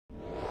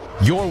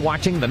You're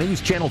watching the News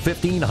Channel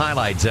 15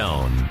 Highlight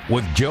Zone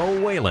with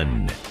Joe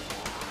Whalen.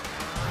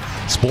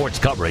 Sports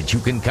coverage you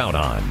can count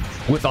on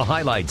with the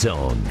Highlight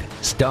Zone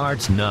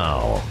starts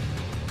now.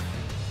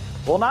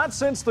 Well, not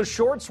since the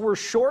shorts were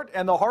short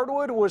and the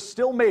hardwood was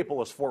still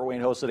maple as Fort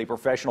Wayne hosted a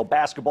professional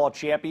basketball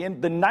champion.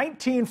 The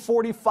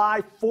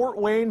 1945 Fort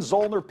Wayne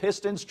Zollner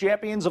Pistons,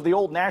 champions of the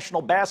old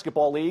National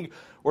Basketball League,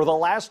 were the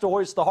last to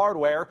hoist the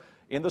hardware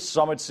in the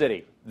Summit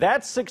City.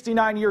 That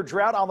 69-year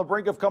drought on the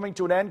brink of coming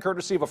to an end,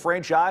 courtesy of a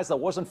franchise that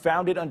wasn't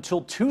founded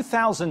until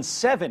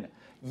 2007.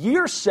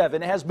 Year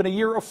 7 has been a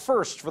year of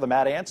firsts for the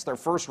Mad Ants, their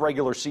first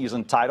regular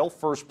season title,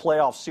 first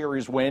playoff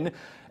series win,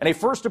 and a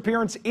first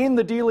appearance in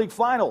the D-League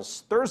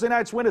Finals. Thursday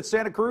night's win at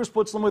Santa Cruz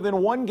puts them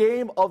within one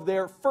game of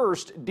their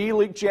first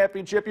D-League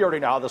championship. You already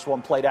know how this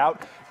one played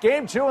out.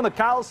 Game 2 in the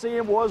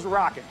Coliseum was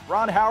rocking.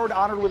 Ron Howard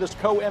honored with his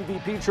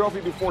co-MVP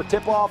trophy before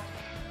tip-off,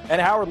 and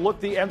Howard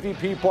looked the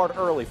MVP part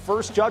early.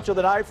 First judge of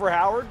the night for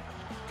Howard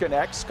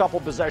connects. Couple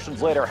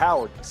possessions later,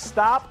 Howard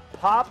stop,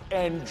 pop,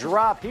 and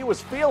drop. He was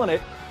feeling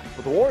it.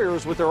 But the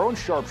Warriors with their own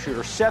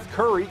sharpshooter, Seth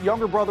Curry,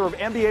 younger brother of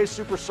NBA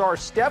superstar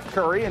Steph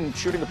Curry, and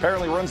shooting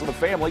apparently runs in the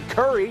family.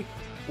 Curry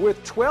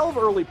with 12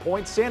 early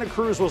points. Santa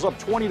Cruz was up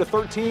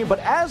 20-13, but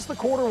as the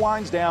quarter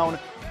winds down,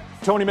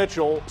 Tony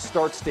Mitchell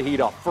starts to heat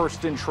up.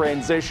 First in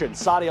transition,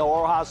 Sadio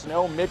Rojas,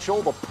 no,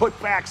 Mitchell, the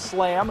putback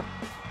slam.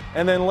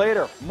 And then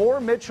later,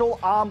 more Mitchell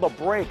on the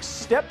break.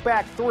 Step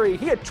back three.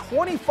 He had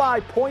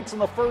 25 points in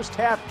the first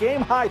half, game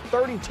high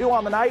 32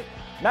 on the night.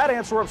 Mad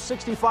Ants were up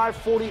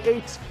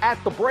 65-48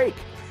 at the break.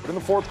 But in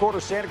the fourth quarter,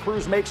 Santa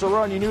Cruz makes a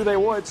run. You knew they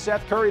would.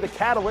 Seth Curry, the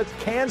catalyst,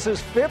 cans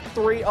his fifth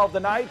three of the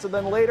night. And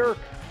then later,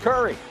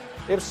 Curry.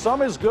 If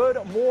some is good,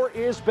 more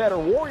is better.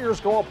 Warriors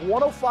go up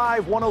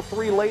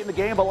 105-103 late in the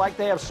game, but like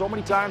they have so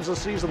many times this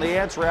season, the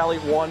Ants rally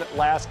one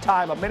last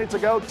time. A minute to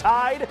go,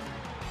 tied.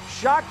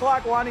 Shot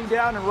clock winding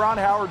down, and Ron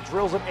Howard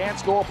drills it.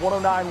 Ants go up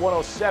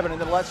 109-107,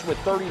 and then less with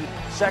 30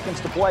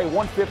 seconds to play.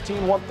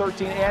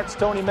 115-113 Ants.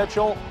 Tony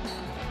Mitchell,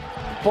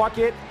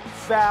 bucket,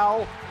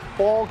 foul,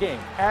 ball game.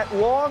 At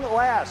long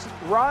last,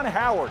 Ron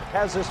Howard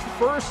has his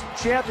first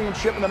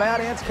championship, and the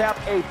Mad Ants cap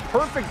a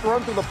perfect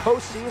run through the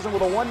postseason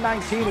with a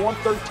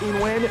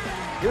 119-113 win.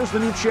 Here's the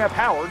new champ,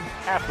 Howard,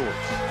 afterwards.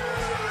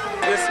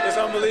 It's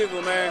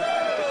unbelievable, man.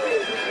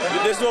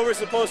 This is what we're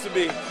supposed to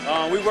be.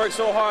 We worked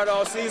so hard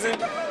all season.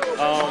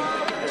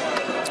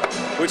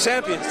 We're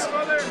champions.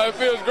 It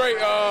feels great.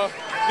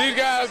 These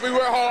guys, we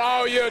worked hard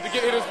all year to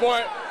get to this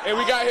point, and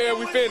we got here and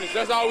we finished.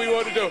 That's all we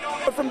wanted to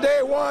do. From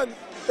day one,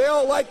 they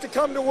all like to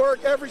come to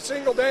work every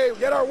single day,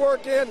 get our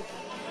work in,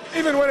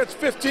 even when it's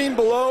 15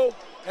 below,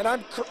 and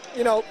I'm,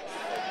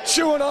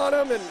 chewing on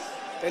them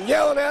and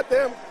yelling at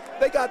them.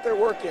 They got their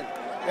work in,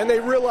 and they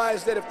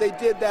realized that if they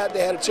did that,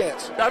 they had a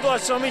chance. I've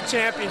lost so many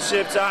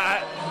championships.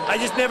 I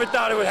just never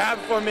thought it would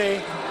happen for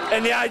me,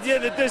 and the idea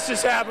that this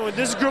just happened with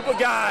this group of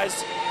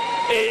guys,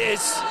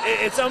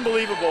 it's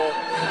unbelievable.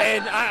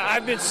 And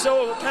I've been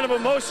so kind of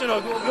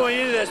emotional going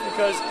into this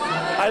because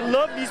I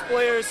love these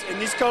players and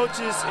these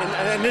coaches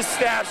and this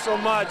staff so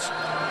much.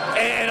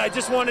 And I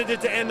just wanted it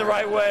to end the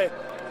right way.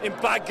 And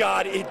by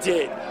God, it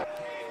did.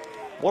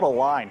 What a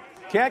line.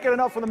 Can't get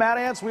enough from the Mad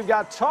Ants. We've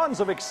got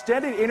tons of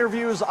extended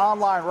interviews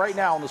online right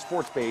now on the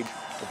sports page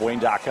of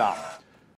WANE.com.